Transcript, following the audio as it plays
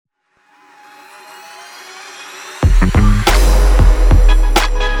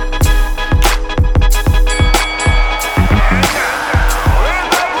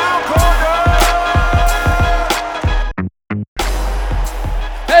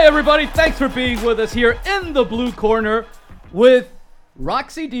Hi, everybody. Thanks for being with us here in the blue corner with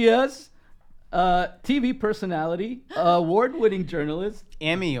Roxy Diaz, TV personality, award-winning journalist,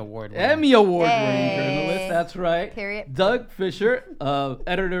 Emmy award-winning journalist. That's right. Period. Doug Fisher,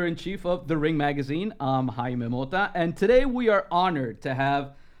 editor-in-chief of The Ring Magazine. I'm Jaime Mota, and today we are honored to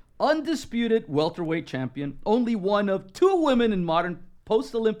have undisputed welterweight champion, only one of two women in modern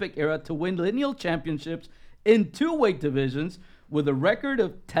post-Olympic era to win lineal championships in two weight divisions, with a record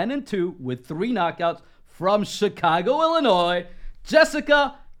of 10-2 with 3 knockouts, from Chicago, Illinois,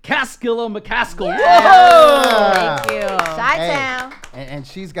 Jessica Caskilla McCaskill. Whoa! Thank you. Chi-town. And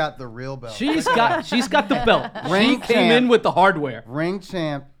she's got the real belt. She's got the belt. She Ring came champ. in with the hardware. Ring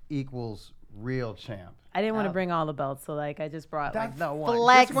champ equals real champ. I didn't want to bring all the belts, so I just brought the one.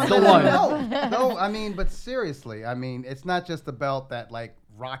 Flex. The one. No, but seriously, it's not just the belt that like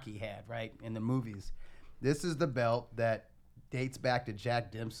Rocky had, right, in the movies. This is the belt that dates back to Jack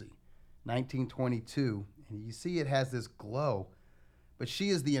Dempsey, 1922, and you see it has this glow, but she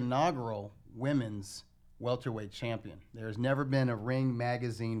is the inaugural women's welterweight champion. There's never been a Ring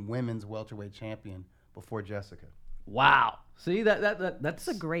Magazine women's welterweight champion before Jessica. Wow. See, that's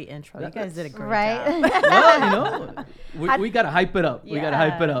a great intro. You guys did a great Right? job. Well, we got to hype it up. We got to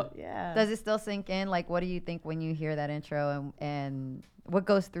hype it up. Yeah. Does it still sink in? Like, what do you think when you hear that intro, and what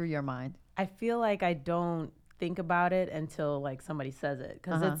goes through your mind? I feel like I don't think about it until like somebody says it,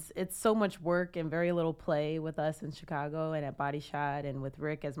 because it's so much work and very little play with us in Chicago and at Body Shot and with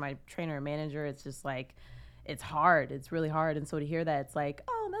Rick as my trainer and manager. It's just like, it's hard. It's really hard. And so to hear that, it's like,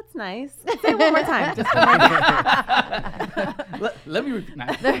 oh, that's nice. Say it one more time. Just Let me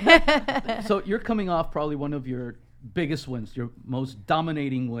repeat. So you're coming off probably one of your biggest wins, your most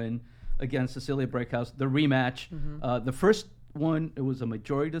dominating win against Cecilia Braekhus, the rematch. The first one, it was a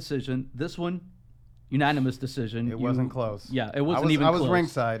majority decision. This one, unanimous decision. It wasn't close. Yeah, it wasn't even I close. was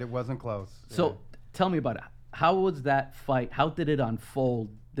ringside. It wasn't close. So tell me about it. How was that fight? How did it unfold?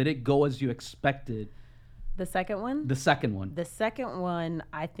 Did it go as you expected? The second one? The second one. The second one,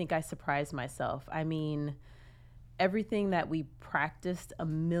 I think I surprised myself. I mean, everything that we practiced a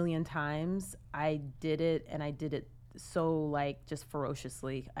million times, I did it, and I did it so like just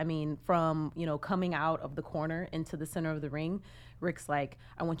ferociously. I mean, from, coming out of the corner into the center of the ring, Rick's like,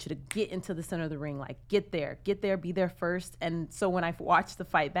 I want you to get into the center of the ring, like get there, be there first. And so when I watched the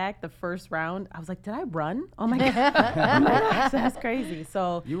fight back, the first round, I was like, did I run? Oh my God. Oh my gosh, that's crazy.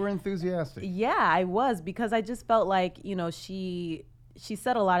 So you were enthusiastic. yeah, I was, because I just felt like, she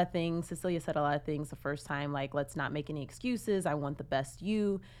said a lot of things. Cecilia said a lot of things the first time, like, let's not make any excuses. I want the best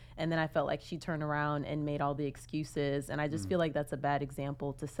you. And then I felt like she turned around and made all the excuses. And I just feel like that's a bad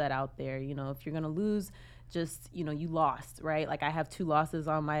example to set out there. If you're going to lose, just, you lost, right? Like, I have 2 losses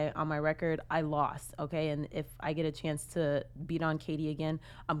on my record. I lost, okay? And if I get a chance to beat on Katie again,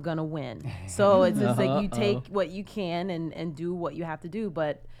 I'm going to win. So it's just like, you take what you can and do what you have to do.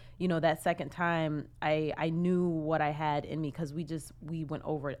 But that second time, I knew what I had in me, because we went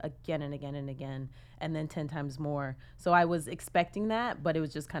over it again and again and again, and then 10 times more. So I was expecting that, but it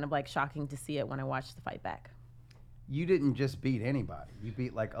was just kind of like shocking to see it when I watched the fight back. You didn't just beat anybody. You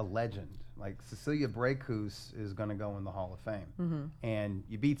beat like a legend. Like Cecilia Braekhus is going to go in the Hall of Fame. And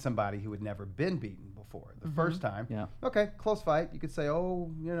you beat somebody who had never been beaten before. The first time. Yeah. Okay, close fight. You could say,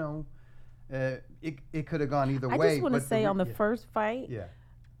 it could have gone either way. I just want to say on the first fight, yeah.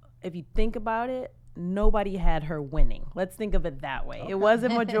 if you think about it, nobody had her winning. Let's think of it that way. Okay. It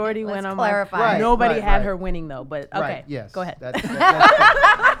wasn't majority win on clarify. my. Nobody had right. her winning though. But okay, Right, yes. go ahead. That's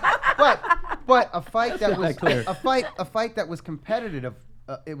but a fight that was a fight that was competitive.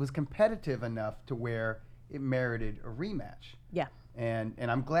 It was competitive enough to where it merited a rematch. Yeah. And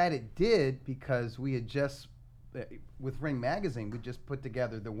I'm glad it did, because we had just with Ring Magazine, we just put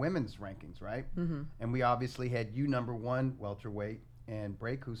together the women's rankings, right? And we obviously had you number 1 welterweight and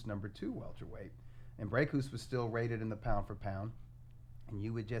Braekhus number 2 welterweight. And Braekhus was still rated in the pound for pound, and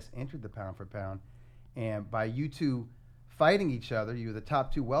you had just entered the pound for pound. And by you two fighting each other, you were the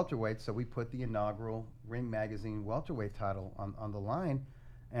top 2 welterweights, so we put the inaugural Ring Magazine welterweight title on the line.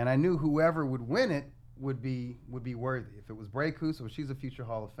 And I knew whoever would win it would be worthy. If it was Braekhus, well, she's a future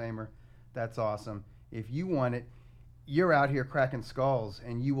Hall of Famer, that's awesome. If you won it, you're out here cracking skulls,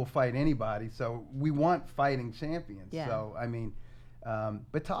 and you will fight anybody. So we want fighting champions. Yeah. So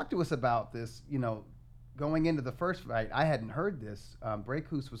but talk to us about this. Going into the first fight, I hadn't heard this.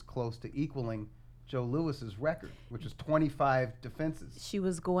 Braekhus was close to equaling Joe Louis's record, which was 25 defenses. She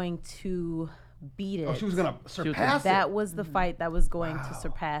was going to beat it. Oh, she was going to surpass it. That was the fight that was going to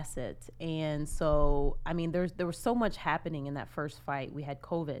surpass it. And so, I mean, there was so much happening in that first fight. We had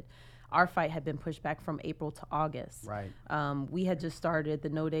COVID. our fight had been pushed back from April to August. Right. We had just started the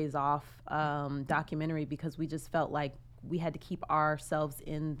No Days Off documentary because we just felt like we had to keep ourselves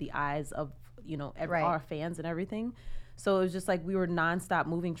in the eyes of, Right. our fans and everything. So it was just like we were nonstop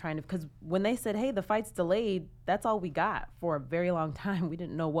moving, trying to, because when they said, hey, the fight's delayed, that's all we got for a very long time. We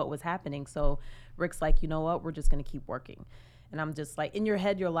didn't know what was happening. So Rick's like, you know what, we're just going to keep working. And I'm just like, in your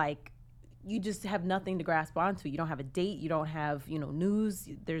head, you're like, you just have nothing to grasp onto. You don't have a date. You don't have, news.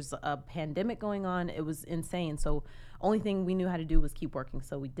 There's a pandemic going on. It was insane. So only thing we knew how to do was keep working.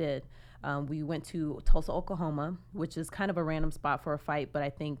 So we did. We went to Tulsa, Oklahoma, which is kind of a random spot for a fight, but I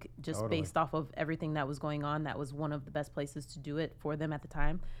think just Totally. based off of everything that was going on, that was one of the best places to do it for them at the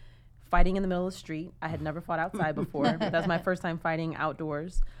time. Fighting in the middle of the street. I had never fought outside before. That was my first time fighting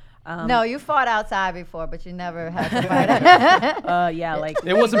outdoors. No, you fought outside before, but you never had to fight. Yeah, like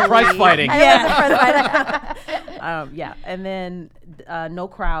It wasn't prize fighting. Yeah, and then no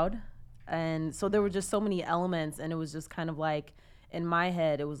crowd, and so there were just so many elements, and it was just kind of like, in my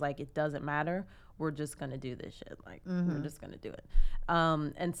head, it was like, it doesn't matter. We're just gonna do this shit. Like we're just gonna do it.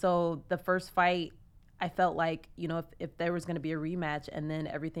 And so the first fight, I felt like, if there was gonna be a rematch and then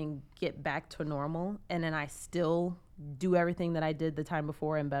everything get back to normal, and then I still do everything that I did the time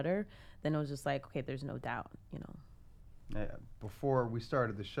before and better, then it was just like, okay, there's no doubt. Before we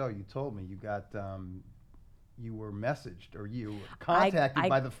started the show, you told me you got you were messaged or you were contacted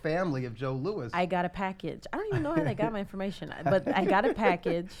by the family of Joe Louis. I got a package. I don't even know how they got my information, but I got a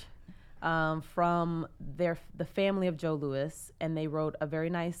package from the family of Joe Louis, and they wrote a very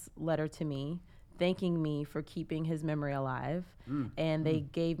nice letter to me thanking me for keeping his memory alive. And they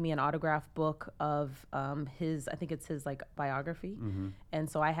gave me an autograph book of his, I think it's his like biography. And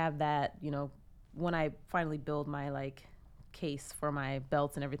so I have that, when I finally build my like case for my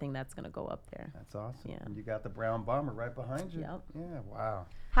belts and everything, that's going to go up there. That's awesome. Yeah. And you got the brown bomber right behind you. Yep. Yeah, wow.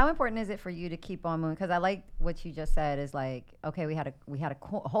 How important is it for you to keep on moving? Because I like what you just said is like, okay, we had a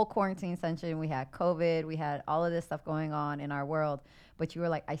whole quarantine session, we had COVID, we had all of this stuff going on in our world, but you were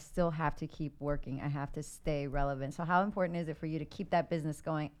like, I still have to keep working. I have to stay relevant. So how important is it for you to keep that business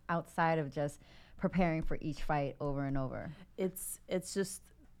going outside of just preparing for each fight over and over? It's just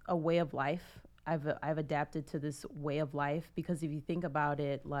a way of life. I've adapted to this way of life because if you think about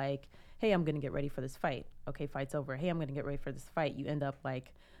it, like, hey, I'm gonna get ready for this fight. Okay, fight's over. Hey, I'm gonna get ready for this fight. You end up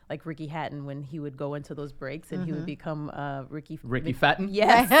like Ricky Hatton when he would go into those breaks and he would become Ricky Fatton?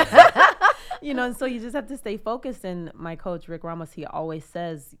 Yes. And so you just have to stay focused. And my coach, Rick Ramos, he always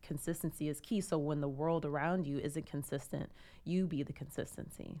says consistency is key. So when the world around you isn't consistent, you be the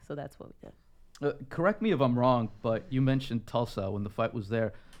consistency. So that's what we did. Correct me if I'm wrong, but you mentioned Tulsa when the fight was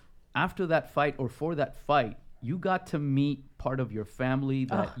there. After that fight or for that fight, you got to meet part of your family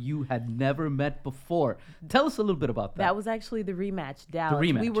that you had never met before. Tell us a little bit about that. That was actually the rematch, Dallas.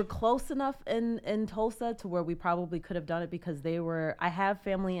 The rematch. We were close enough in Tulsa to where we probably could have done it because I have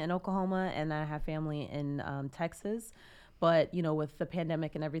family in Oklahoma and I have family in Texas. But, with the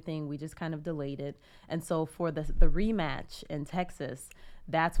pandemic and everything, we just kind of delayed it. And so for the rematch in Texas,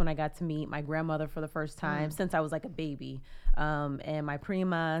 that's when I got to meet my grandmother for the first time since I was like a baby, and my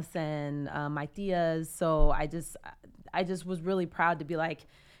primas and my tias. So I just was really proud to be like,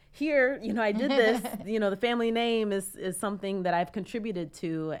 here, I did this. The family name is something that I've contributed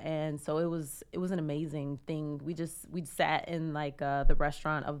to, and so it was an amazing thing. We sat in like the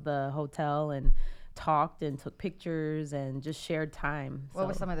restaurant of the hotel and talked and took pictures and just shared time. What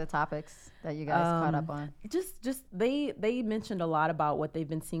were some of the topics that you guys caught up on? Just they mentioned a lot about what they've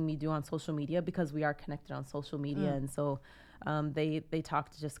been seeing me do on social media because we are connected on social media, and so they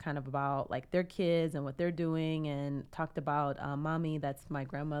talked just kind of about like their kids and what they're doing, and talked about mommy, that's my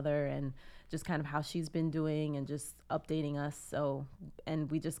grandmother, and just kind of how she's been doing and just updating us. So,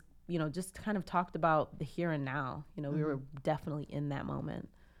 and we just just kind of talked about the here and now. We were definitely in that moment.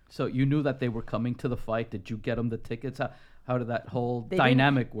 So you knew that they were coming to the fight. Did you get them the tickets? How did that whole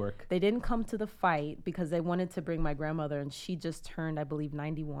dynamic work? They didn't come to the fight because they wanted to bring my grandmother, and she just turned, I believe,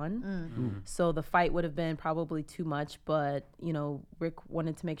 91. So the fight would have been probably too much, but, Rick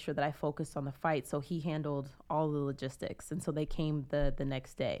wanted to make sure that I focused on the fight, so he handled all the logistics. And so they came the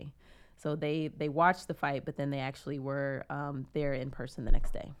next day. So they watched the fight, but then they actually were there in person the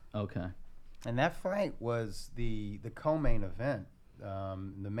next day. Okay. And that fight was the co-main event.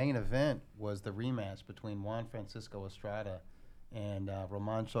 The main event was the rematch between Juan Francisco Estrada and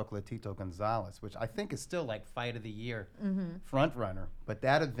Roman Chocolatito Gonzalez, which I think is still like fight of the year front runner. But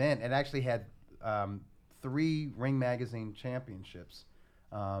that event, it actually had 3 Ring Magazine championships,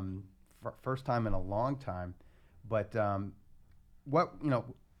 first time in a long time. But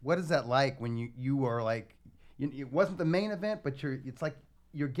what is that like when you are like, it wasn't the main event, but it's like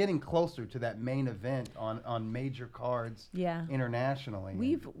you're getting closer to that main event on major cards Yeah. internationally.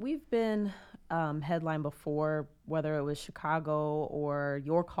 We've been headline before, whether it was Chicago or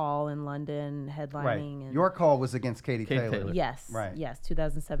York Hall in London headlining. right. And Your call was against Katie Kate Taylor. Taylor. Yes. Right. Yes,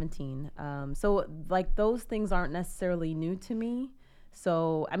 2017. So like those things aren't necessarily new to me.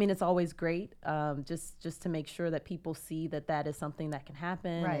 So I mean, it's always great, just to make sure that people see that that is something that can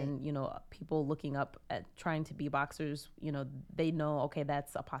happen, Right. and people looking up at trying to be boxers, they know, okay,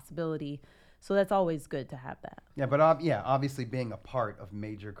 that's a possibility. So that's always good to have that. Yeah, but obviously being a part of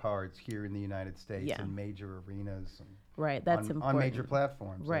major cards here in the United States Yeah. and major arenas and Right. That's on important. major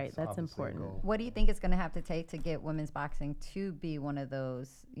platforms. Right, that's obviously a important. goal. What do you think it's going to have to take to get women's boxing to be one of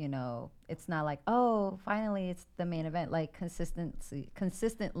those, it's not like, oh, finally it's the main event, like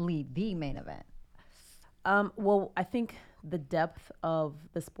consistently the main event. Well, I think the depth of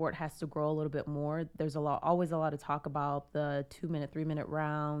the sport has to grow a little bit more. There's always a lot of talk about the 2-minute, 3-minute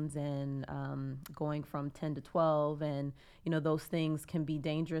rounds and going from 10 to 12. And, those things can be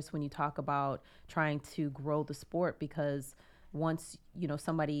dangerous when you talk about trying to grow the sport, because once,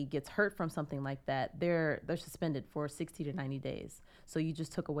 somebody gets hurt from something like that, they're suspended for 60 to 90 days. So you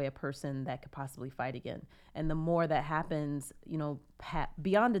just took away a person that could possibly fight again. And the more that happens,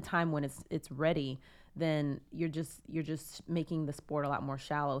 beyond the time when it's ready, then you're just making the sport a lot more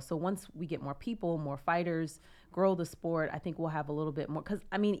shallow. So once we get more people, more fighters, grow the sport, I think we'll have a little bit more. Because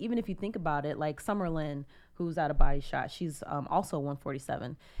I mean, even if you think about it, like Summerlin, who's out of Body Shot, she's also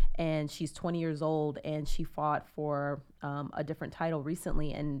 147, and she's 20 years old, and she fought for a different title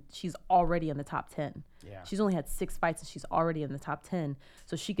recently, and she's already in the top 10. Yeah. She's only had 6 fights, and she's already in the top 10.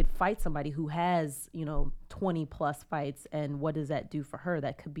 So she could fight somebody who has 20 plus fights, and what does that do for her?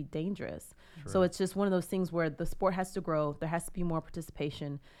 That could be dangerous. So it's just one of those things where the sport has to grow. There has to be more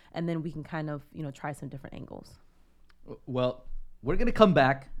participation, and then we can kind of try some different angles. Well, we're going to come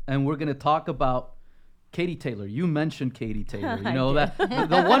back and we're going to talk about Katie Taylor. You mentioned Katie Taylor. You know that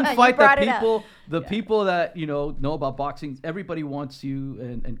the one fight that brought it up. people that know about boxing, everybody wants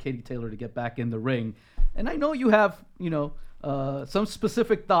you and Katie Taylor to get back in the ring. And I know you have some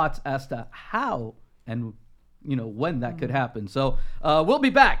specific thoughts as to how and when that could happen. So we'll be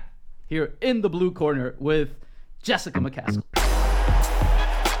back here in the blue corner with Jessica McCaskill.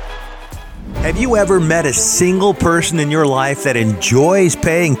 Have you ever met a single person in your life that enjoys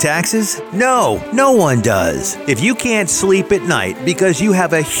paying taxes? No, no one does. If you can't sleep at night because you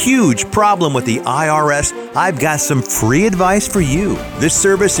have a huge problem with the IRS, I've got some free advice for you. This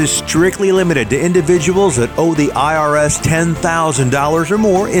service is strictly limited to individuals that owe the IRS $10,000 or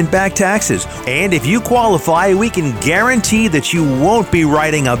more in back taxes. And if you qualify, we can guarantee that you won't be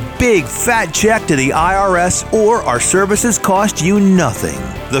writing a big fat check to the IRS, or our services cost you nothing.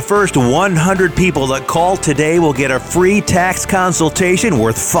 The first 100 people that call today will get a free tax consultation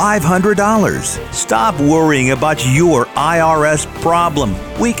worth $500. Stop worrying about your IRS problem.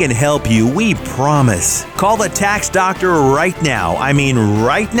 We can help you, we promise. Call the tax doctor right now. I mean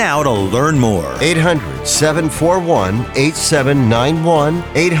right now, to learn more. 800-741-8791.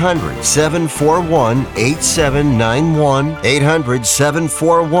 800-741-8791.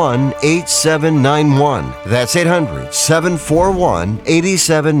 800-741-8791. That's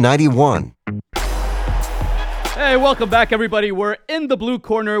 800-741-8791. Hey, welcome back, everybody. We're in the blue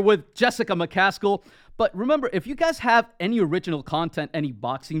corner with Jessica McCaskill. But remember, if you guys have any original content, any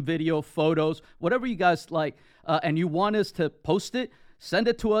boxing video, photos, whatever you guys like, and you want us to post it, send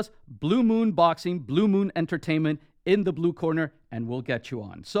it to us, Blue Moon Boxing, Blue Moon Entertainment, in the blue corner, and we'll get you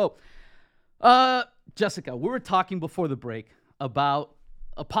on. So, Jessica, we were talking before the break about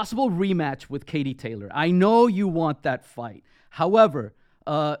a possible rematch with Katie Taylor. I know you want that fight. However,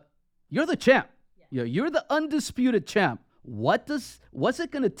 you're the champ. Yeah. You're the undisputed champ. What's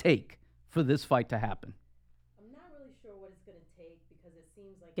it going to take for this fight to happen? I'm not really sure what it's going to take, because it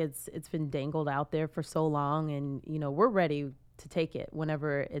seems like it's been dangled out there for so long, and we're ready to take it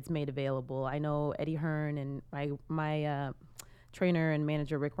whenever it's made available. I know Eddie Hearn and my trainer and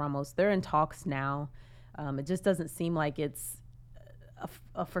manager Rick Ramos, they're in talks now. It just doesn't seem like it's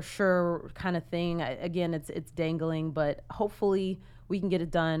a for sure kind of thing. Again, it's dangling, but hopefully we can get it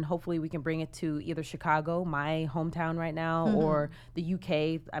done. Hopefully we can bring it to either Chicago, my hometown right now, or the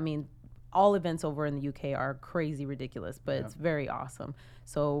UK. I mean, all events over in the UK are crazy ridiculous, but it's very awesome.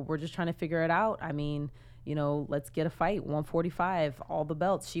 So we're just trying to figure it out. I mean, let's get a fight. 145, all the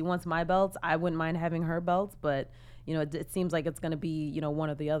belts. She wants my belts. I wouldn't mind having her belts, but it seems like it's going to be one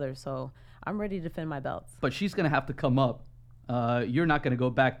or the other. So I'm ready to defend my belts. But she's going to have to come up. You're not going to go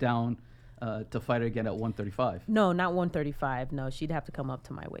back down to fight her again at 135. No, not 135. No, she'd have to come up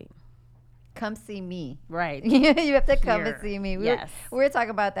to my weight. come see me. Right. You have to come Here. and see me. Yes. We were talking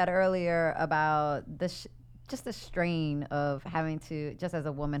about that earlier about just the strain of having to, just as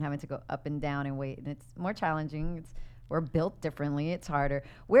a woman, having to go up and down in weight, and it's more challenging. We're built differently. It's harder.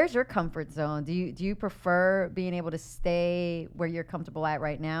 Where's your comfort zone? Do you prefer being able to stay where you're comfortable at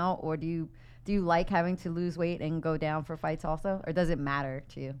right now, or do you like having to lose weight and go down for fights also, or does it matter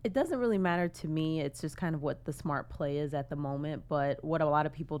to you? It doesn't really matter to me. It's just kind of what the smart play is at the moment. But what a lot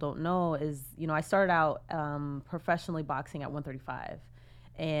of people don't know is, I started out professionally boxing at 135.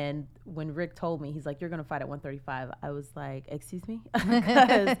 And when Rick told me, he's like, you're going to fight at 135, I was like, excuse me?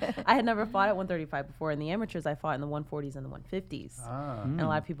 Because I had never fought at 135 before. In the amateurs, I fought in the 140s and the 150s. And a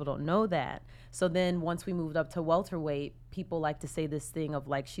lot of people don't know that. So then once we moved up to welterweight, people like to say this thing of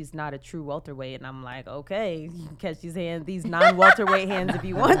like, she's not a true welterweight. And I'm like, okay, you can catch these non-welterweight hands if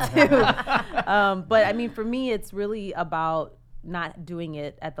you want to. But I mean, for me, it's really about not doing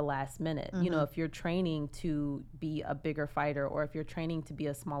it at the last minute. If you're training to be a bigger fighter, or if you're training to be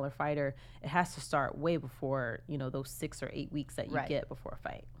a smaller fighter, it has to start way before, those 6 or 8 weeks that you get before a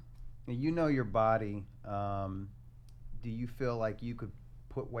fight. You know your body. Do you feel like you could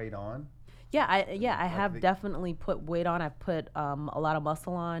put weight on? Yeah, I have definitely put weight on. I've put a lot of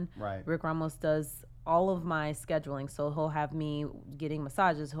muscle on. Right. Rick Ramos does all of my scheduling. So he'll have me getting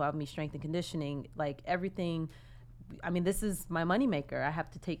massages, he'll have me strength and conditioning, like everything. I mean, this is my moneymaker. I have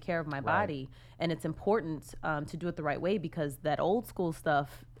to take care of my body, and it's important to do it the right way, because that old school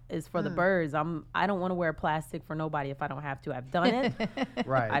stuff is for the birds. I don't want to wear plastic for nobody if I don't have to. I've done it.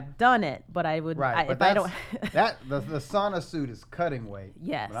 Right. I've done it, but I would. Right. If I don't. the sauna suit is cutting weight.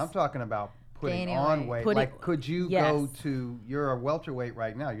 Yes. But I'm talking about putting Gaining on weight. weight. Could you go Yes. to? You're a welterweight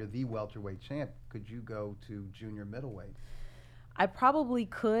right now. You're the welterweight champ. Could you go to junior middleweight? I probably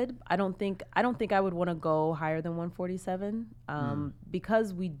could. I don't think I would want to go higher than 147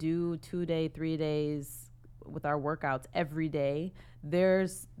 because we do 2 day, 3 days with our workouts every day.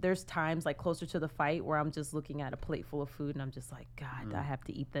 There's times like closer to the fight where I'm just looking at a plate full of food and I'm just like, God, I have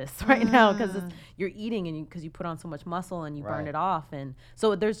to eat this right now, because you're eating and because you put on so much muscle and you burn it off, and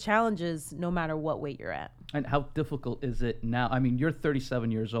so there's challenges no matter what weight you're at. And how difficult is it now? I mean, you're 37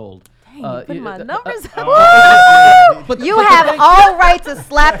 years old. Dang, you put my numbers But You have all right to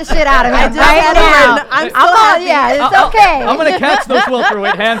slap the shit out of him right now. I'm so happy. Yeah, it's okay. I'm gonna catch those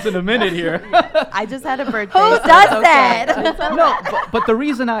welterweight hands in a minute here. I just had a birthday. Who so does it's okay. that? No, but the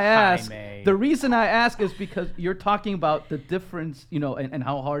reason I ask, Jaime. the reason I ask is because you're talking about the difference, and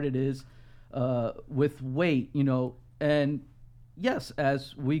how hard it is with weight, and yes,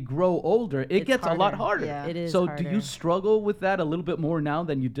 as we grow older, it gets a lot harder. Yeah. It is So harder. do you struggle with that a little bit more now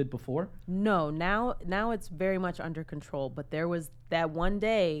than you did before? No, now it's very much under control. But there was that one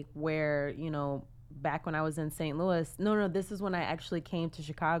day where, back when I was in St. Louis, this is when I actually came to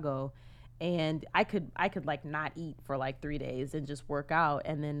Chicago, and I could like not eat for like 3 days and just work out,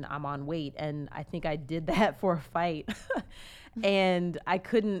 and then I'm on weight. And I think I did that for a fight. And I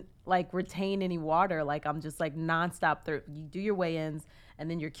couldn't like retain any water. Like I'm just like nonstop. You do your weigh-ins,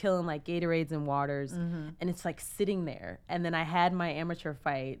 and then you're killing like Gatorades and waters, and it's like sitting there. And then I had my amateur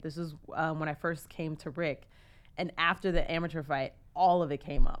fight. This was when I first came to Rick, and after the amateur fight, all of it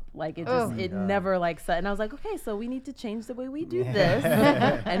came up. Like it just, it never like set. And I was like, okay, so we need to change the way we do this.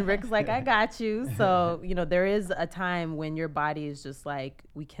 And Rick's like, I got you. So, there is a time when your body is just like,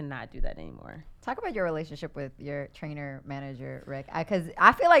 we cannot do that anymore. Talk about your relationship with your trainer manager, Rick. Because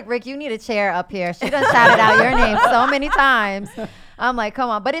I feel like, Rick, you need a chair up here. She done shouted out your name so many times. I'm like, come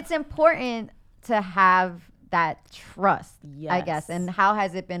on. But it's important to have that trust, I guess. Yes. And how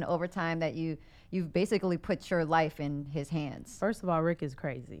has it been over time that you've basically put your life in his hands? First of all, Rick is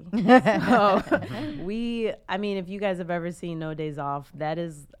crazy. So if you guys have ever seen No Days Off, that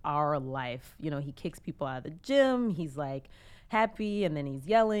is our life. He kicks people out of the gym. He's like happy, and then he's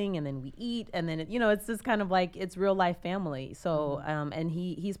yelling, and then we eat, and then it's just kind of like it's real life family. So and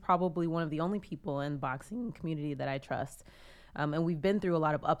he's probably one of the only people in the boxing community that I trust. And we've been through a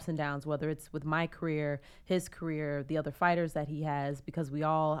lot of ups and downs, whether it's with my career, his career, the other fighters that he has, because we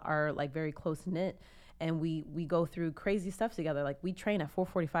all are like very close knit, and we go through crazy stuff together. Like we train at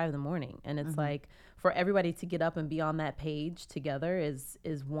 4:45 in the morning, and it's like for everybody to get up and be on that page together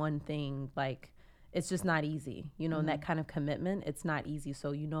is one thing. Like it's just not easy, and that kind of commitment, it's not easy.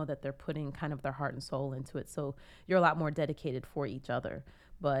 So that they're putting kind of their heart and soul into it. So you're a lot more dedicated for each other.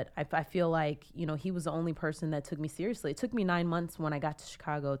 But I feel like, he was the only person that took me seriously. It took me 9 months when I got to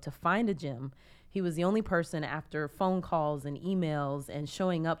Chicago to find a gym. He was the only person, after phone calls and emails and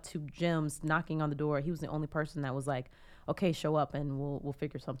showing up to gyms, knocking on the door, he was the only person that was like, okay, show up and we'll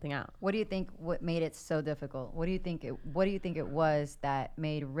figure something out. What do you think what made it so difficult? What do you think it was that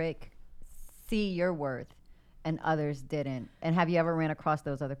made Rick see your worth and others didn't? And have you ever ran across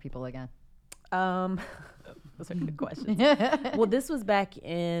those other people again? Those are good questions. Well, this was back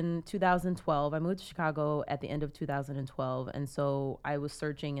in 2012. I moved to Chicago at the end of 2012. And so I was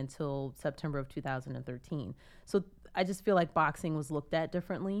searching until September of 2013. So I just feel like boxing was looked at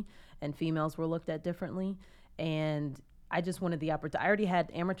differently and females were looked at differently. And I just wanted the opportunity. I already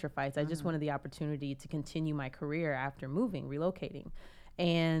had amateur fights. I just wanted the opportunity to continue my career after moving, relocating.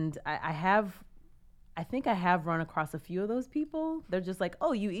 And I think I have run across a few of those people. They're just like,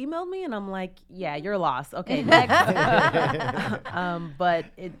 oh, you emailed me? And I'm like, yeah, you're lost. Okay, next. But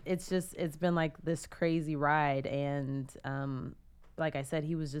it's been like this crazy ride. And like I said,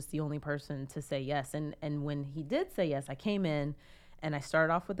 he was just the only person to say yes. And when he did say yes, I came in and I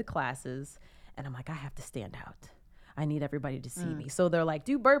started off with the classes. And I'm like, I have to stand out. I need everybody to see me. So they're like,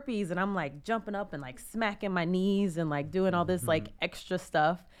 do burpees. And I'm like jumping up and like smacking my knees and like doing all this like extra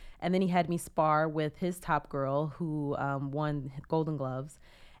stuff. And then he had me spar with his top girl who won Golden Gloves.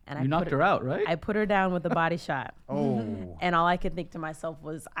 And You knocked her out, right? I put her down with a body shot. Oh. And all I could think to myself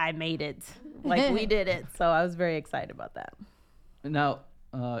was, I made it. Like, we did it. So I was very excited about that. Now,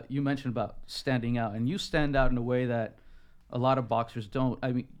 you mentioned about standing out, and you stand out in a way that a lot of boxers don't.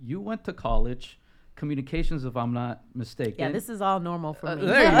 I mean, you went to college, communications, if I'm not mistaken. Yeah, this is all normal for me.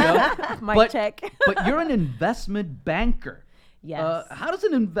 There you go. Mic check. But you're an investment banker. Yes. How does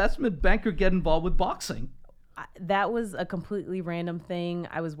an investment banker get involved with boxing? That was a completely random thing.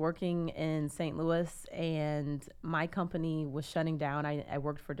 I was working in St. Louis and my company was shutting down. I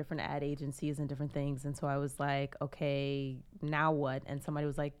worked for different ad agencies and different things. And so I was like, okay, now what? And somebody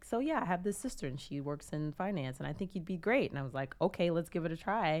was like, so yeah, I have this sister and she works in finance and I think you'd be great. And I was like, okay, let's give it a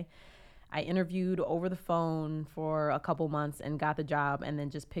try. I interviewed over the phone for a couple months and got the job and then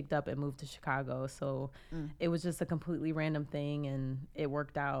just picked up and moved to Chicago. So it was just a completely random thing and it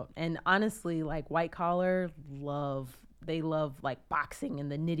worked out. And honestly, like white collar they love like boxing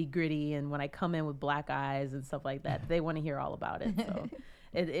and the nitty gritty. And when I come in with black eyes and stuff like that, they want to hear all about it. So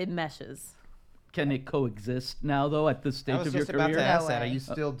it meshes. Can it coexist now, though, at this I stage was of your just about career? to ask No that. Are way. you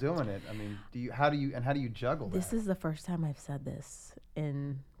still doing it? I mean, how do you juggle that? This is the first time I've said this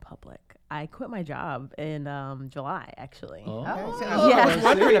in public. I quit my job in July, actually. Oh. Okay, see, Oh. I was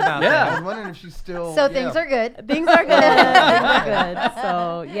wondering about that. Yeah. I was wondering if she's still. So yeah. things are good. Things are good. Things are good.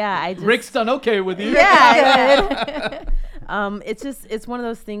 So yeah, I just Rick's done okay with you. Yeah. it's one of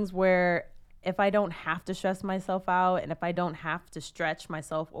those things where if I don't have to stress myself out and if I don't have to stretch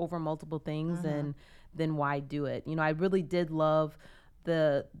myself over multiple things, then why do it? You know, I really did love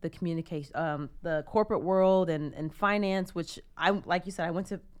the communication, the corporate world and finance, which like you said, I went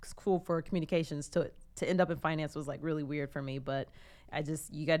to school for communications. To end up in finance was like really weird for me, but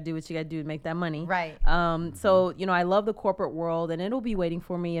you got to do what you got to do to make that money. Right. So, you know, I love the corporate world and it'll be waiting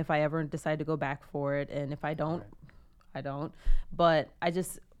for me if I ever decide to go back for it. And if I don't, I don't. But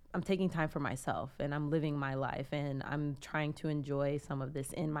I'm taking time for myself and I'm living my life and I'm trying to enjoy some of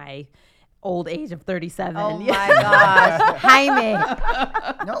this in my old age of 37. Oh my gosh. Jaime.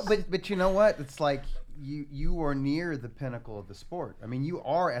 No, but you know what? It's like you are near the pinnacle of the sport. I mean, you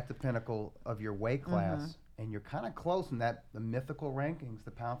are at the pinnacle of your weight class, and you're kind of close in the mythical rankings,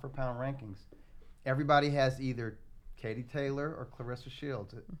 the pound for pound rankings. Everybody has either Katie Taylor or Clarissa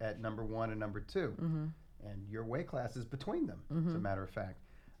Shields at number 1 and number 2, and your weight class is between them, as a matter of fact.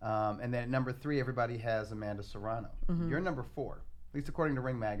 And then at number 3, everybody has Amanda Serrano. You're number 4, at least according to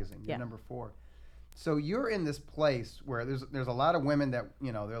Ring Magazine. You're number 4. So you're in this place where there's a lot of women that,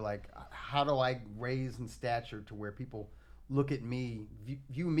 you know, they're like, how do I raise in stature to where people look at me,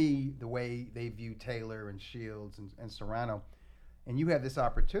 view me the way they view Taylor and Shields and Serrano. And you have this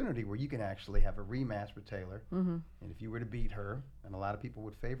opportunity where you can actually have a rematch with Taylor. And if you were to beat her, and a lot of people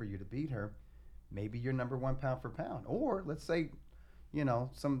would favor you to beat her, maybe you're number 1 pound for pound. Or let's say, you know,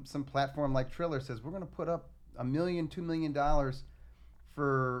 some platform like Triller says, we're going to put up $1 million, $2 million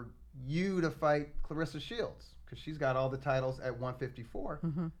for you to fight Clarissa Shields because she's got all the titles at 154.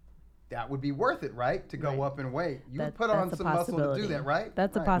 That would be worth it, right? To go up in weight. You would put on That's a some muscle to do possibility. that, right?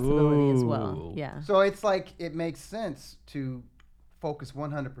 That's a Right. possibility as well. Ooh. Yeah. So it's like it makes sense to focus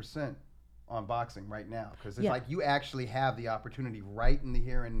 100% on boxing right now because it's Yeah. like you actually have the opportunity right in the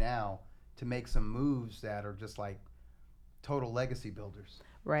here and now to make some moves that are just like total legacy builders.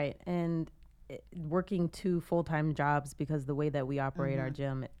 Right. And working 2 full-time jobs because the way that we operate our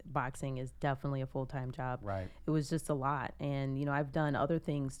gym, boxing is definitely a full-time job. Right. It was just a lot. And, you know, I've done other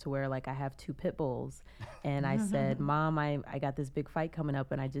things to where like I have 2 pit bulls and I said, Mom, I got this big fight coming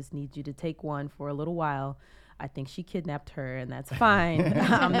up and I just need you to take one for a little while. I think she kidnapped her, and that's fine.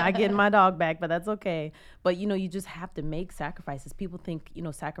 I'm not getting my dog back, but that's okay. But, you just have to make sacrifices. People think,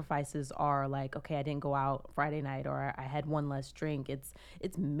 sacrifices are like, okay, I didn't go out Friday night, or I had one less drink. It's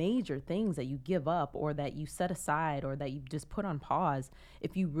major things that you give up, or that you set aside, or that you just put on pause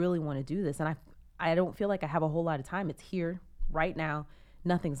if you really want to do this. And I don't feel like I have a whole lot of time. It's here right now.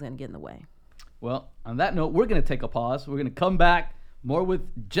 Nothing's going to get in the way. Well, on that note, we're going to take a pause. We're going to come back more with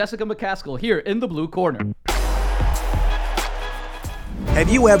Jessica McCaskill here in the Blue Corner. Have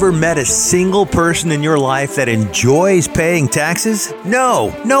you ever met a single person in your life that enjoys paying taxes?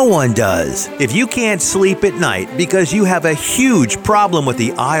 No, no one does. If you can't sleep at night because you have a huge problem with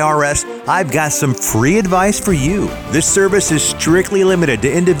the IRS, I've got some free advice for you. This service is strictly limited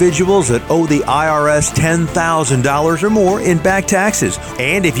to individuals that owe the IRS $10,000 or more in back taxes.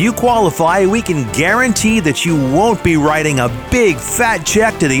 And if you qualify, we can guarantee that you won't be writing a big fat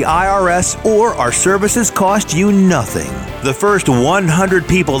check to the IRS, or our services cost you nothing. The first 100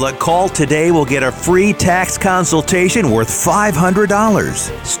 people that call today will get a free tax consultation worth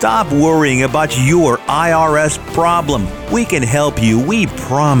 $500. Stop worrying about your IRS problem. We can help you, we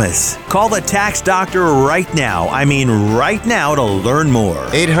promise. Call the tax doctor right now. I mean right now, to learn more.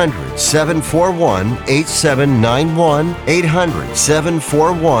 800-741-8791.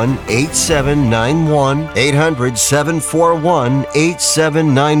 800-741-8791.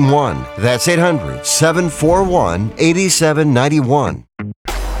 800-741-8791. That's 800-741-8791.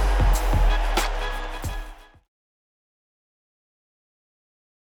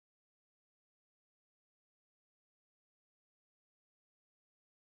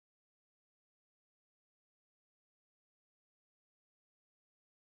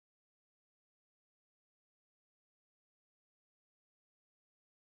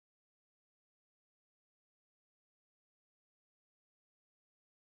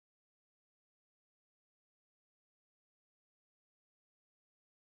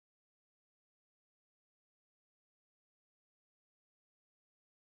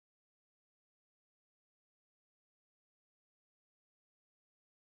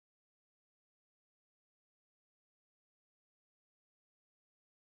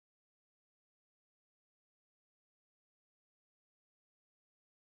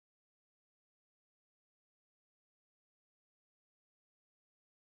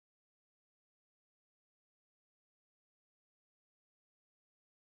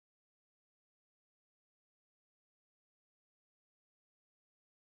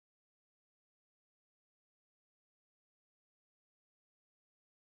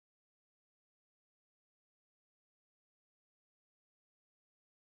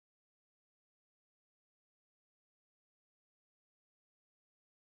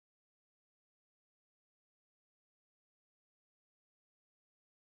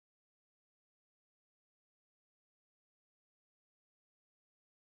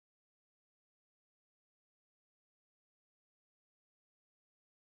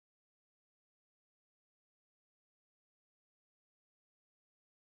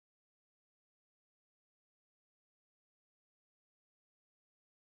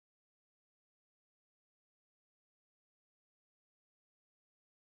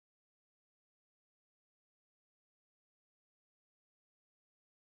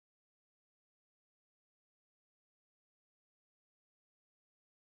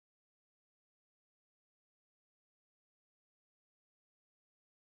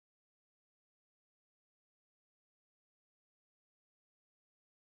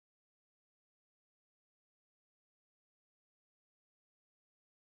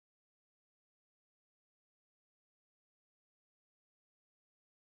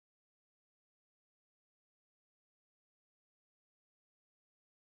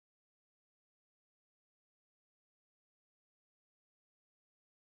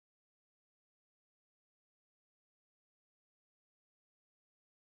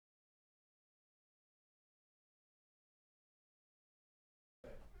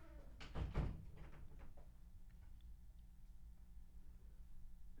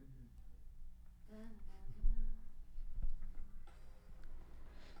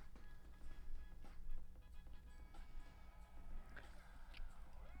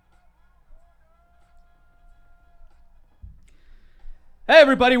 Hey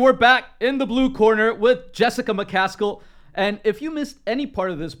everybody, we're back in the Blue Corner with Jessica McCaskill. And if you missed any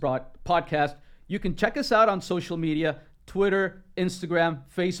part of this podcast, you can check us out on social media, Twitter, Instagram,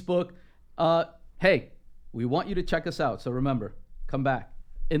 Facebook. Hey, we want you to check us out. So remember, come back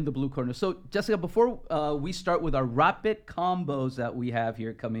in the Blue Corner. So Jessica, before we start with our rapid combos that we have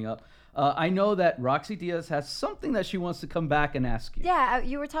here coming up, I know that Roxy Diaz has something that she wants to come back and ask you. Yeah,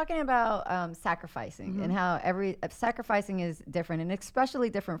 you were talking about sacrificing and how sacrificing is different, and especially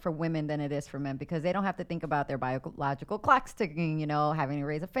different for women than it is for men, because they don't have to think about their biological clocks ticking, having to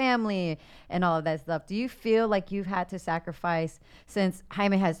raise a family and all of that stuff. Do you feel like you've had to sacrifice, since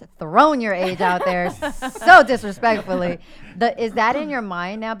Jaime has thrown your age out there so disrespectfully? Is that in your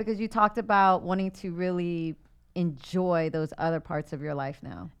mind now? Because you talked about wanting to really enjoy those other parts of your life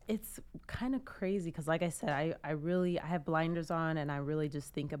now. It's kind of crazy because, like I said, I have blinders on, and I really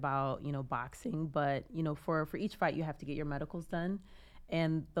just think about boxing. But for each fight, you have to get your medicals done.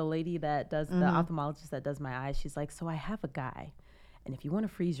 And the lady that does the ophthalmologist that does my eyes, she's like, so I have a guy, and if you want to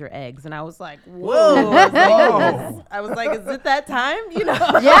freeze your eggs, and I was like, whoa. I was like, is it that time?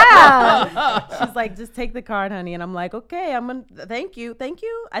 Yeah. She's like, just take the card, honey. And I'm like, okay, I'm gonna thank you.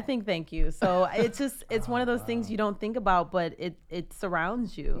 I think thank you. So it's one of those things you don't think about, but it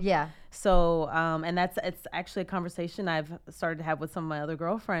surrounds you. Yeah. So and it's actually a conversation I've started to have with some of my other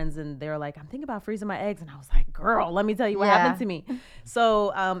girlfriends, and they're like, I'm thinking about freezing my eggs, and I was like, girl, let me tell you what happened to me.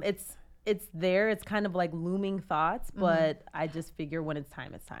 So it's there. It's kind of like looming thoughts, but I just figure when it's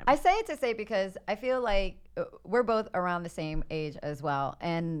time, it's time. I say it to say because I feel like we're both around the same age as well.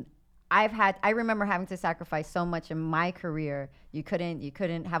 And I remember having to sacrifice so much in my career. You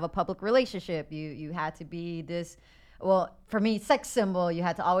couldn't have a public relationship. You had to be this, well, for me, sex symbol. You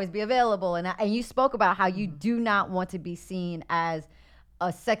had to always be available. And you spoke about how you do not want to be seen as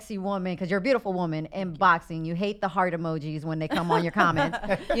a sexy woman, because you're a beautiful woman in boxing. You hate the heart emojis when they come on your comments,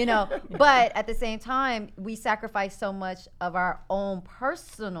 but at the same time, we sacrifice so much of our own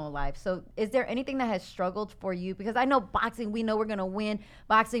personal life. So is there anything that has struggled for you? Because I know boxing, we know we're going to win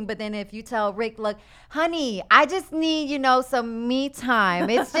boxing, but then if you tell Rick, look, honey, I just need, some me time.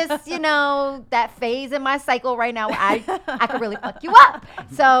 It's just, that phase in my cycle right now where I could really fuck you up.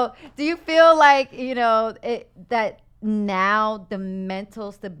 So do you feel like, that now the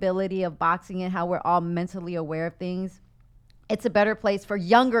mental stability of boxing and how we're all mentally aware of things, it's a better place for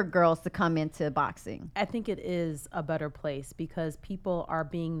younger girls to come into boxing? I think it is a better place because people are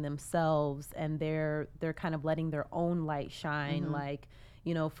being themselves, and they're kind of letting their own light shine. Like,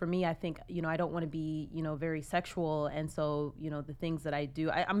 for me, I think, I don't want to be, very sexual. And so, the things that I do,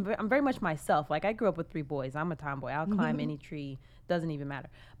 I'm very much myself. Like, I grew up with 3 boys. I'm a tomboy. I'll climb any tree. Doesn't even matter.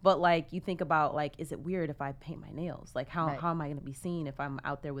 But like, you think about, like, is it weird if I paint my nails? Like, how am I going to be seen if I'm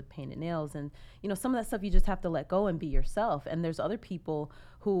out there with painted nails? And some of that stuff you just have to let go and be yourself. And there's other people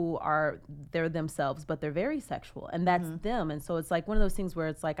who they're themselves, but they're very sexual, and that's them. And so it's like one of those things where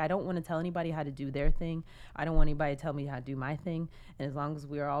it's like, I don't want to tell anybody how to do their thing. I don't want anybody to tell me how to do my thing. And as long as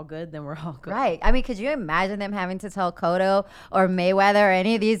we're all good, then we're all good. Right. I mean, could you imagine them having to tell Cotto or Mayweather or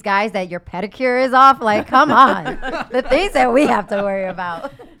any of these guys that your pedicure is off? Like, come on. The things that we have to worry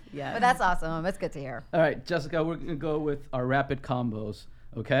about. Yeah. But that's awesome. That's good to hear. All right, Jessica, we're going to go with our rapid combos,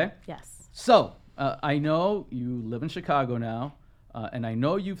 okay? Yes. So, I know you live in Chicago now, and I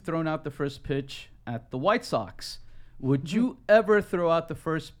know you've thrown out the first pitch at the White Sox. Would you ever throw out the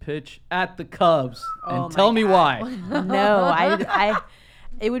first pitch at the Cubs? And tell me why. No,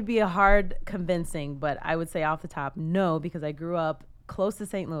 it would be a hard convincing, but I would say off the top, no, because I grew up close to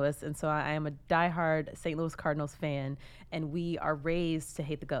St. Louis, and so I am a diehard St. Louis Cardinals fan, and we are raised to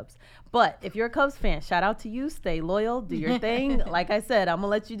hate the Cubs. But if you're a Cubs fan, shout out to you. Stay loyal, do your thing. Like I said, I'm gonna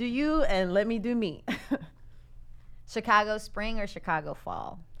let you do you and let me do me. Chicago spring or Chicago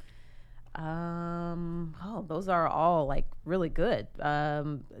fall? Those are all like really good.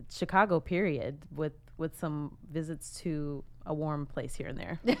 Chicago period with some visits to a warm place here and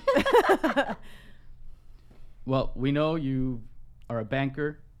there. Well, we know you are a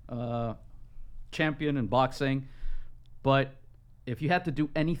banker, champion in boxing, but if you had to do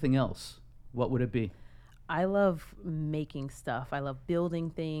anything else, what would it be? I love making stuff. I love building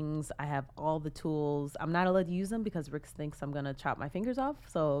things. I have all the tools. I'm not allowed to use them because Rick thinks I'm gonna chop my fingers off.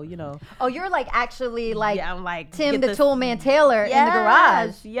 So, Oh, you're like actually like, yeah, I'm like Tim the Tool Man Taylor in the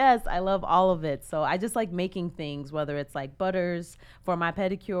garage. Yes, I love all of it. So I just like making things, whether it's like butters for my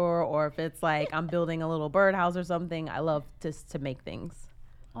pedicure or if it's like I'm building a little birdhouse or something. I love just to make things.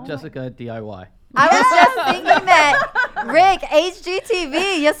 Jessica, DIY. I was just thinking that, Rick,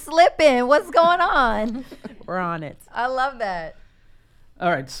 HGTV, you're slipping. What's going on? We're on it. I love that. All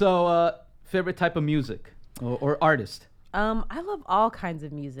right, so favorite type of music or artist? I love all kinds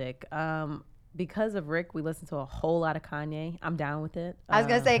of music. Because of Rick, we listen to a whole lot of Kanye. I'm down with it. I was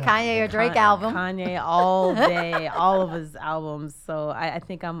going to say Kanye or Drake album. Kanye all day, all of his albums. So I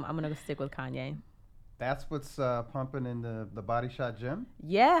think I'm going to stick with Kanye. That's what's pumping in the Body Shot gym?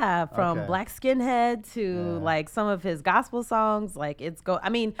 Yeah, from Okay. Black Skinhead to Yeah. like some of his gospel songs. Like I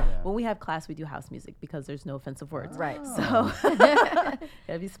mean, when we have class, we do house music because there's no offensive words. Right. So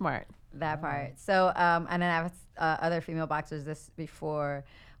gotta be smart. That part. So, and then I have other female boxers this before.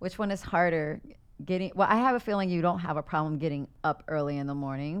 Which one is harder? Well, I have a feeling you don't have a problem getting up early in the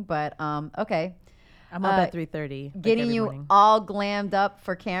morning, but okay. I'm up at 3:30. like, Getting every you morning. all glammed up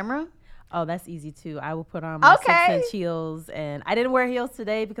for camera? Oh, that's easy too. I will put on my Okay. 6-inch heels, and I didn't wear heels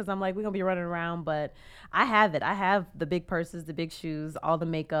today because I'm like, we're gonna be running around, but I have it. I have the big purses, the big shoes, all the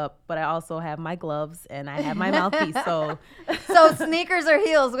makeup, but I also have my gloves and I have my mouthpiece. So So sneakers or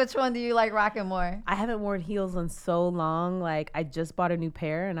heels? Which one do you like rocking more? I haven't worn heels in so long. Like I just bought a new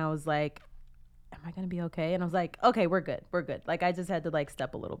pair, and I was like, am I gonna be okay? And I was like, okay, we're good. We're good. Like I just had to like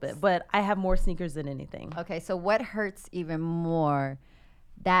step a little bit, but I have more sneakers than anything. Okay, so what hurts even more?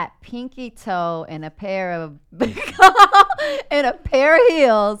 That pinky toe and a pair of and a pair of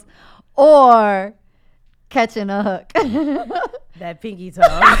heels, or catching a hook. That pinky toe.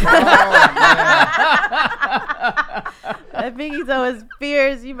 That pinky toe is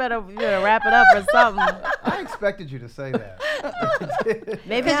fierce. You better wrap it up or something. I expected you to say that.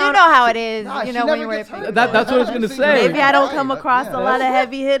 Maybe Because I you don't, know how it is. Nah, you she know when never you wear gets hurt, pinky. That's what I was gonna say. maybe I don't come across a lot of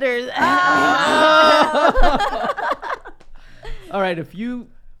heavy hitters. All right, if you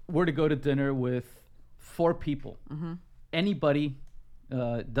were to go to dinner with 4 people, anybody,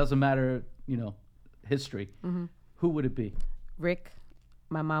 doesn't matter, history, who would it be? Rick,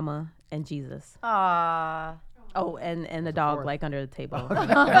 my mama, and Jesus. Aw. Oh, and the dog like under the table. Oh,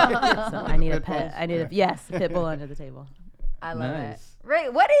 So I need a pet. I need a pit bull under the table. I love it. Nice. Ray,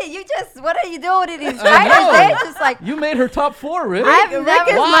 what are you doing to these fighters? They're just like, You made her top 4, really? I've Rick never-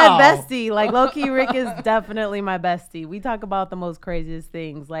 is Wow. my bestie. Like low key, Rick is definitely my bestie. We talk about the most craziest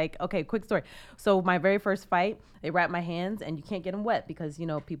things. Like, okay, quick story. So my very first fight, they wrapped my hands, and you can't get them wet because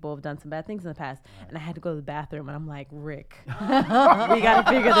people have done some bad things in the past. And I had to go to the bathroom, and I'm like, Rick, we got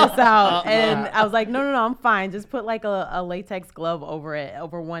to figure this out. And I was like, no, I'm fine. Just put like a latex glove over it,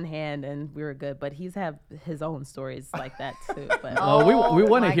 over one hand, and we were good. But he's have his own stories like that too. But Oh, we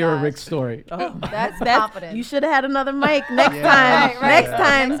want to my hear gosh. Rick's story. that's confident. you should have had another mic next Yeah. time. Right. Next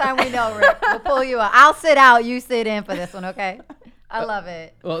time. Next time we know, Rick. We'll pull you out. I'll sit out. You sit in for this one, okay? I love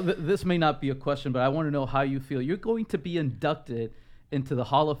it. Well, this may not be a question, but I want to know how you feel. You're going to be inducted into the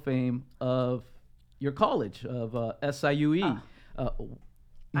Hall of Fame of your college, of SIUE.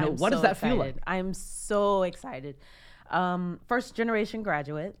 What does so that feel like? excited. I'm so excited. First generation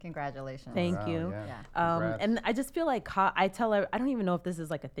graduate. Congratulations. Thank Wow, you. yeah. Um, Congrats. and I just feel like I don't even know if this is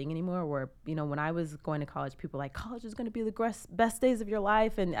like a thing anymore. Where when I was going to college, people were like college is going to be the best days of your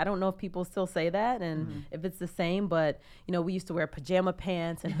life, and I don't know if people still say that and if it's the same. But we used to wear pajama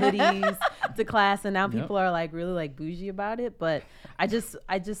pants and hoodies to class, and now people are like really like bougie about it. But I just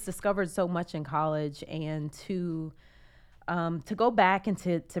discovered so much in college, and to go back and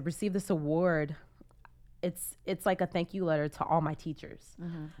to receive this award. It's like a thank you letter to all my teachers.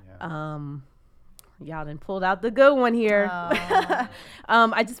 Y'all done pulled out the good one here.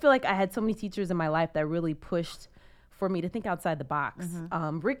 I just feel like I had so many teachers in my life that really pushed for me to think outside the box.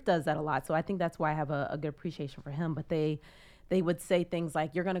 Rick does that a lot, so I think that's why I have a good appreciation for him. But they would say things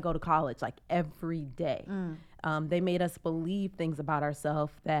like, "You're gonna go to college like every day." They made us believe things about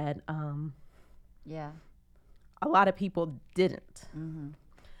ourselves that Yeah. a lot of people didn't.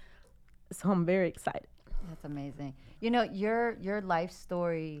 So I'm very excited. That's amazing. Your life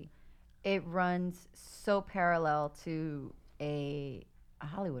story, it runs so parallel to a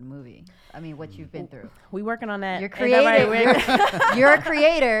Hollywood movie. I mean, what you've been through. We working on that. You're Ain't that creative. right, Rick? You're a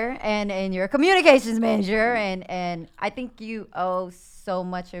creator and you're a communications manager, and I think you owe so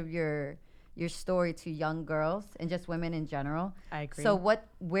much of your story to young girls and just women in general. I agree. So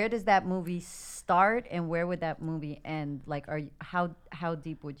where does that movie start and where would that movie end? Like, how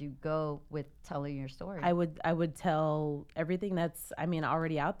deep would you go with telling your story? I would tell everything that's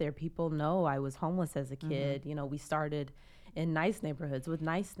already out there. People know I was homeless as a kid. We started in nice neighborhoods with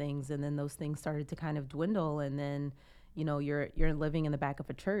nice things, and then those things started to kind of dwindle, and then you're living in the back of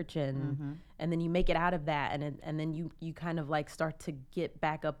a church, and then you make it out of that, and then you kind of like start to get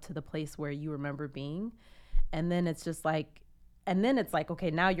back up to the place where you remember being, and then it's like okay,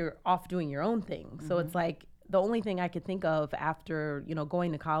 now you're off doing your own thing. So it's like the only thing I could think of after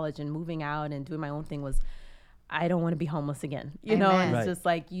going to college and moving out and doing my own thing was, I don't want to be homeless again. And Amen. it's just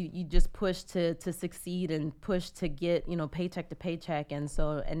like you just push to succeed and push to get paycheck to paycheck, and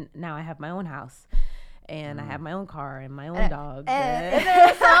now I have my own house. and I have my own car and my own dogs. And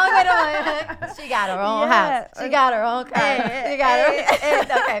there's a song with her. She got her own house. She got her own car. She got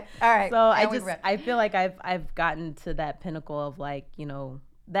her. Okay, all right. So And I feel like I've gotten to that pinnacle of like, you know,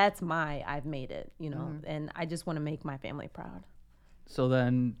 I've made it, you know, and I just want to make my family proud. So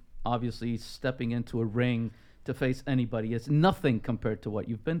then, obviously, stepping into a ring to face anybody is nothing compared to what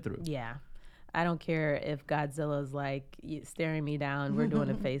you've been through. Yeah. I don't care if Godzilla's like staring me down. We're doing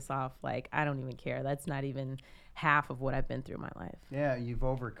a face off. Like, I don't even care. That's not even half of what I've been through in my life. Yeah, you've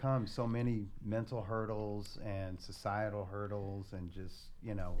overcome so many mental hurdles and societal hurdles and just,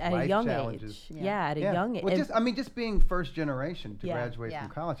 you know, At life a young challenges. age. Yeah, at a young age. Well, just being first generation to Yeah. graduate Yeah.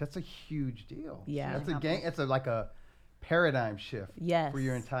 from college, that's a huge deal. Yeah. That's a game. It's like a paradigm shift Yes. for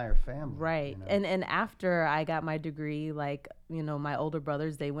your entire family. Right. you know? And after I got my degree, like, you know, my older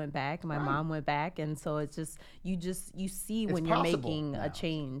brothers, they went back, my mom went back. And so it's just you see It's when you're possible making now. a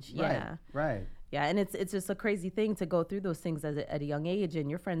change. Right, Yeah. Right. Yeah. And it's just a crazy thing to go through those things at a young age, and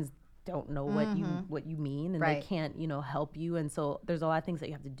your friends don't know what you mean, and Right. they can't, you know, help you. And so there's a lot of things that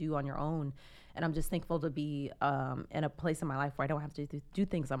you have to do on your own. And I'm just thankful to be in a place in my life where I don't have to do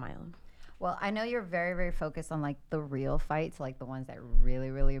things on my own. Well, I know you're very, very focused on like the real fights, like the ones that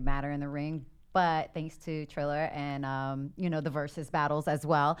really, really matter in the ring. But thanks to Triller and you know, the versus battles as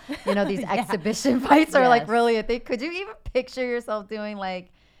well, you know, these exhibition fights are like Yes. really a thing. Could you even picture yourself doing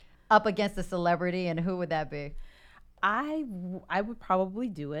like up against a celebrity, and who would that be? I would probably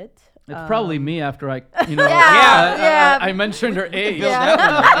do it. It's probably me after I, you know, Yeah. I mentioned her age.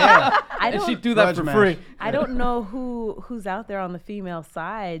 I And don't, she'd do that Grudge for match. free. I don't know who's out there on the female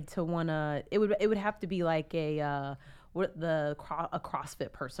side to wanna. It would have to be like a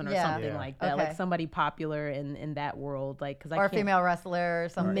CrossFit person or Yeah. something Yeah. like that, Okay. like somebody popular in that world, like because I Or a can't. female wrestler or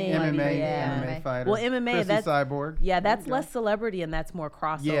something. Maybe, like MMA, yeah. MMA fighter. Well, MMA, Chrissy that's- Cyborg. Yeah, that's less celebrity and that's more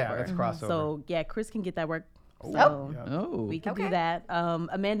crossover. Yeah, that's crossover. So yeah, Chris can get that work. So Yeah. Oh. we can Okay. do that.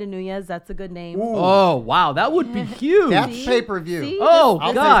 Amanda Nunez, that's a good name. Ooh. Oh, wow. That would be huge. That's See? pay per view. See? Oh, This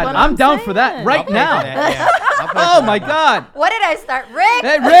is God. what I'm down for that saying. right now. Oh Oh, my God. What did I start? Rick!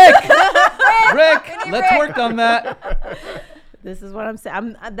 Hey, Rick. We need Let's Rick. work on that. This is what I'm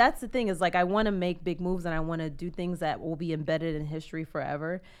saying. That's the thing is like I want to make big moves and I want to do things that will be embedded in history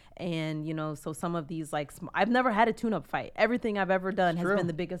forever. And you know, so some of these like I've never had a tune-up fight. Everything I've ever done has true. been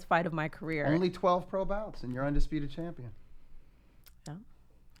the biggest fight of my career. Only 12 pro bouts, and you're undisputed champion. Yeah.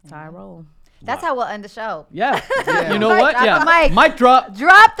 That's how I roll. That's how we'll end the show. Yeah. Yeah. You know Mic, what? drop Yeah. the mic. Mic drop.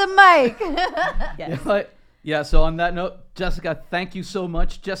 Drop the mic. Yes. But yeah, so on that note, Jessica, thank you so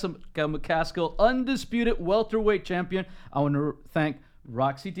much. Jessica McCaskill, undisputed welterweight champion. I want to thank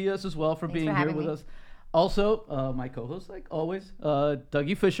Roxy Diaz as well for Thanks being for here having with me. us. Also, my co-host, like always,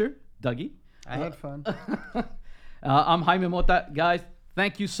 Dougie Fisher. Dougie. I had fun. I'm Jaime Mota. Guys,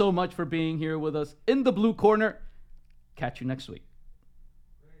 thank you so much for being here with us in the blue corner. Catch you next week.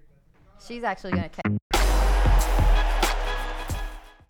 She's actually going to